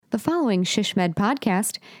The following SHSMD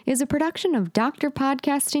podcast is a production of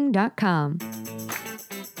drpodcasting.com.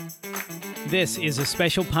 This is a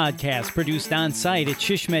special podcast produced on site at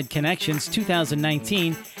SHSMD Connections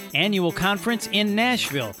 2019 annual conference in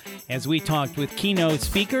Nashville as we talked with keynote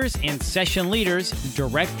speakers and session leaders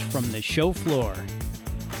direct from the show floor.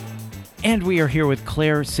 And we are here with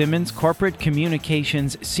Claire Simmons, Corporate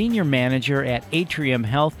Communications Senior Manager at Atrium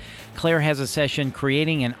Health. Claire has a session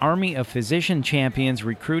creating an army of physician champions,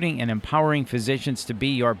 recruiting and empowering physicians to be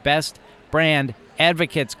your best brand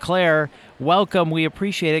advocates. Claire, welcome. We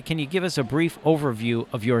appreciate it. Can you give us a brief overview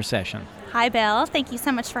of your session? Hi, Bill. Thank you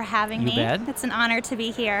so much for having me. You bet. It's an honor to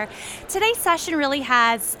be here. Today's session really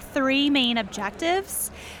has three main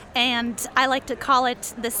objectives, and I like to call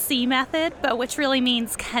it the C method, but which really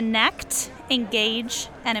means connect, engage,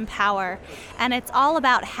 and empower. And it's all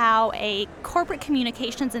about how a corporate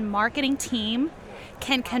communications and marketing team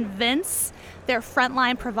can convince their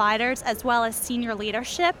frontline providers as well as senior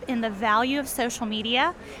leadership in the value of social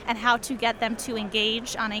media and how to get them to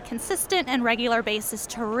engage on a consistent and regular basis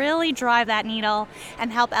to really drive that needle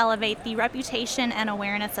and help elevate the reputation and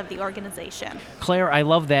awareness of the organization. Claire, I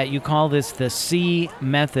love that. You call this the C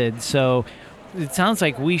method. So it sounds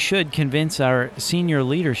like we should convince our senior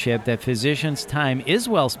leadership that physicians' time is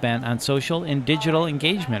well spent on social and digital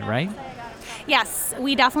engagement, right? Yes,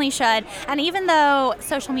 we definitely should. And even though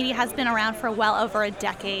social media has been around for well over a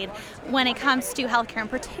decade, when it comes to healthcare in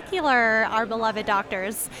particular, our beloved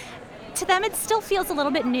doctors, to them it still feels a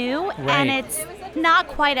little bit new, right. And it's not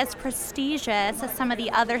quite as prestigious as some of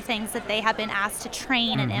the other things that they have been asked to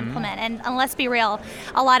train and implement. And let's be real,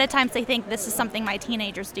 a lot of times they think this is something my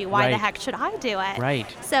teenagers do. Why the heck should I do it? Right.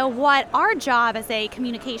 So what our job as a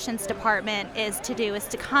communications department is to do is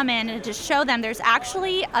to come in and to show them there's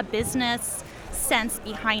actually a business sense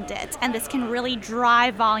behind it, and this can really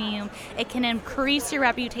drive volume. It can increase your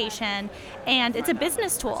reputation, and it's a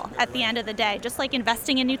business tool at the end of the day, just like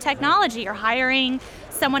investing in new technology or hiring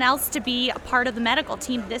someone else to be a part of the medical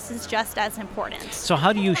team. This is just as important. So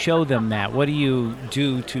how do you show them that? What do you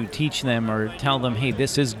do to teach them or tell them, hey,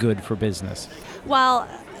 this is good for business? Well,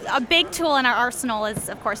 a big tool in our arsenal is,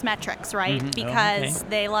 of course, metrics, right? Because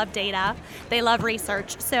they love data, they love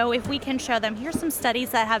research. So if we can show them, here's some studies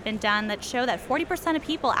that have been done that show that 40% of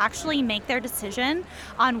people actually make their decision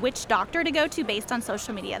on which doctor to go to based on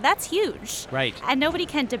social media. That's huge. Right. And nobody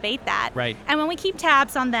can debate that. Right. And when we keep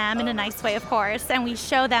tabs on them in a nice way, of course, and we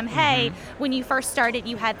show them, hey, when you first started,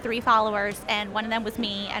 you had 3 followers, and one of them was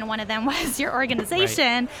me, and one of them was your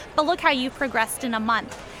organization, but look how you've progressed in a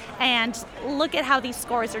month. And look at how these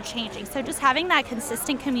scores are changing. So just having that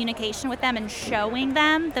consistent communication with them and showing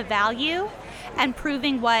them the value and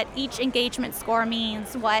proving what each engagement score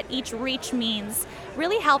means, what each reach means,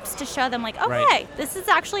 really helps to show them like, okay, this is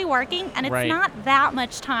actually working, and it's not that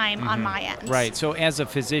much time on my end. Right. So as a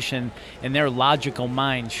physician, in their logical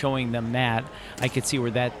mind, showing them that, I could see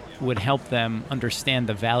where that would help them understand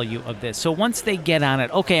the value of this. So once they get on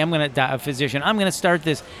it, okay, I'm going to, a physician, I'm going to start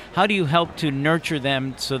this. How do you help to nurture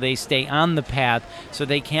them so they stay on the path so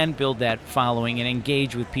they can build that following and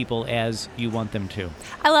engage with people as you want them to?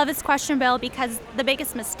 I love this question, Bill, because the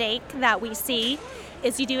biggest mistake that we see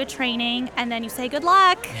is you do a training and then you say good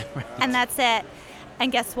luck, and that's it.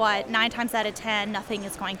 And guess what? 9 times out of 10, nothing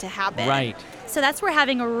is going to happen. Right. So that's where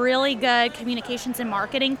having a really good communications and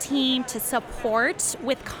marketing team to support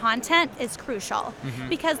with content is crucial.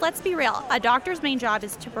 Because let's be real, a doctor's main job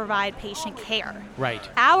is to provide patient care. Right.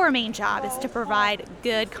 Our main job is to provide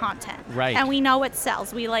good content. Right. And we know what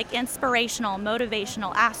sells. We like inspirational,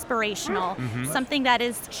 motivational, aspirational, something that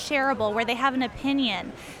is shareable, where they have an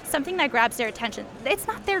opinion, something that grabs their attention. It's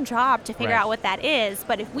not their job to figure out what that is,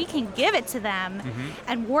 but if we can give it to them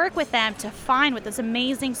and work with them to find what those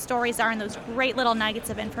amazing stories are and those great little nuggets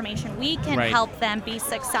of information, we can help them be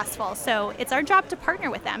successful. So it's our job to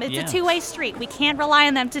partner with them. It's a two-way street. We can't rely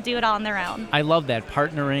on them to do it all on their own. I love that,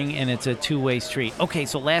 partnering, and it's a two-way street. Okay,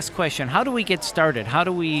 so last question. How do we get started? How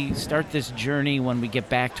do we start this journey when we get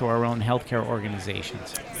back to our own healthcare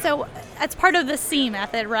organizations? So that's part of the C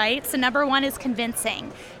method, right? So number 1 is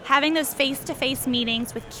convincing. Having those face-to-face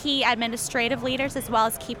meetings with key administrative leaders as well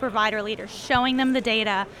as key provider leaders, showing them the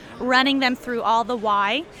data, running them through all the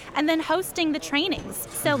why, and then hosting the trainings.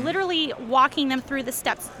 So literally walking them through the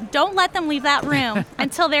steps. Don't let them leave that room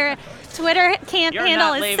until their Twitter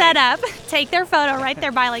handle is set up. Take their photo right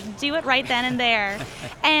there by, like, do it right then and there.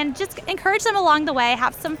 And just encourage them along the way,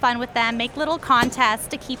 have some fun with them, make little contests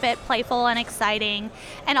to keep it playful and exciting,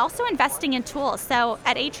 and also investing in tools. So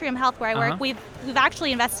at Atrium Health, where I work, we've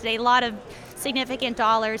actually invested a lot of significant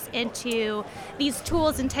dollars into these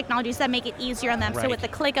tools and technologies that make it easier on them. Right. So with the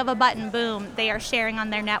click of a button, boom, they are sharing on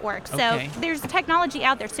their network. So Okay. there's technology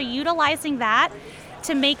out there. So utilizing that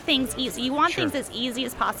to make things easy. You want Sure. things as easy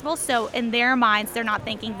as possible. So in their minds, they're not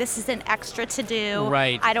thinking this is an extra to do.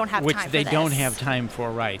 Right. I don't have Which time for they this. don't have time for,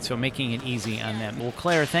 right. So making it easy on them. Well,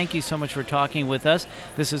 Claire, thank you so much for talking with us.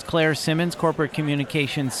 This is Claire Simmons, Corporate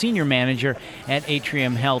Communications Senior Manager at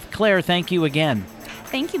Atrium Health. Claire, thank you again.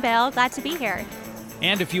 Thank you, Bill. Glad to be here.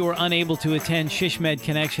 And if you were unable to attend SHSMD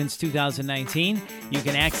Connections 2019, you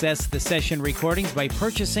can access the session recordings by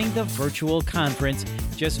purchasing the virtual conference.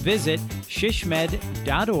 Just visit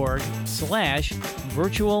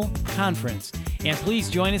shsmed.org/virtual conference. And please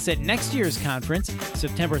join us at next year's conference,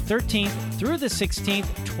 September 13th through the 16th,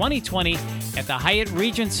 2020, at the Hyatt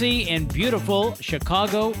Regency in beautiful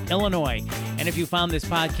Chicago, Illinois. And if you found this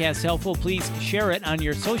podcast helpful, please share it on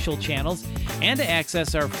your social channels. And to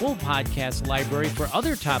access our full podcast library for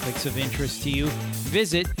other topics of interest to you,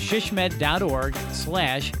 visit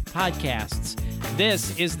shsmed.org/podcasts.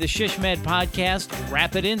 This is the SHSMD Podcast,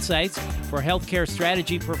 Rapid Insights for healthcare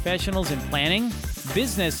strategy professionals in planning,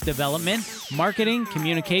 business development, marketing,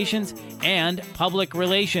 communications, and public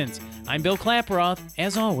relations. I'm Bill Klaproth.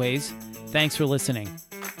 As always, thanks for listening.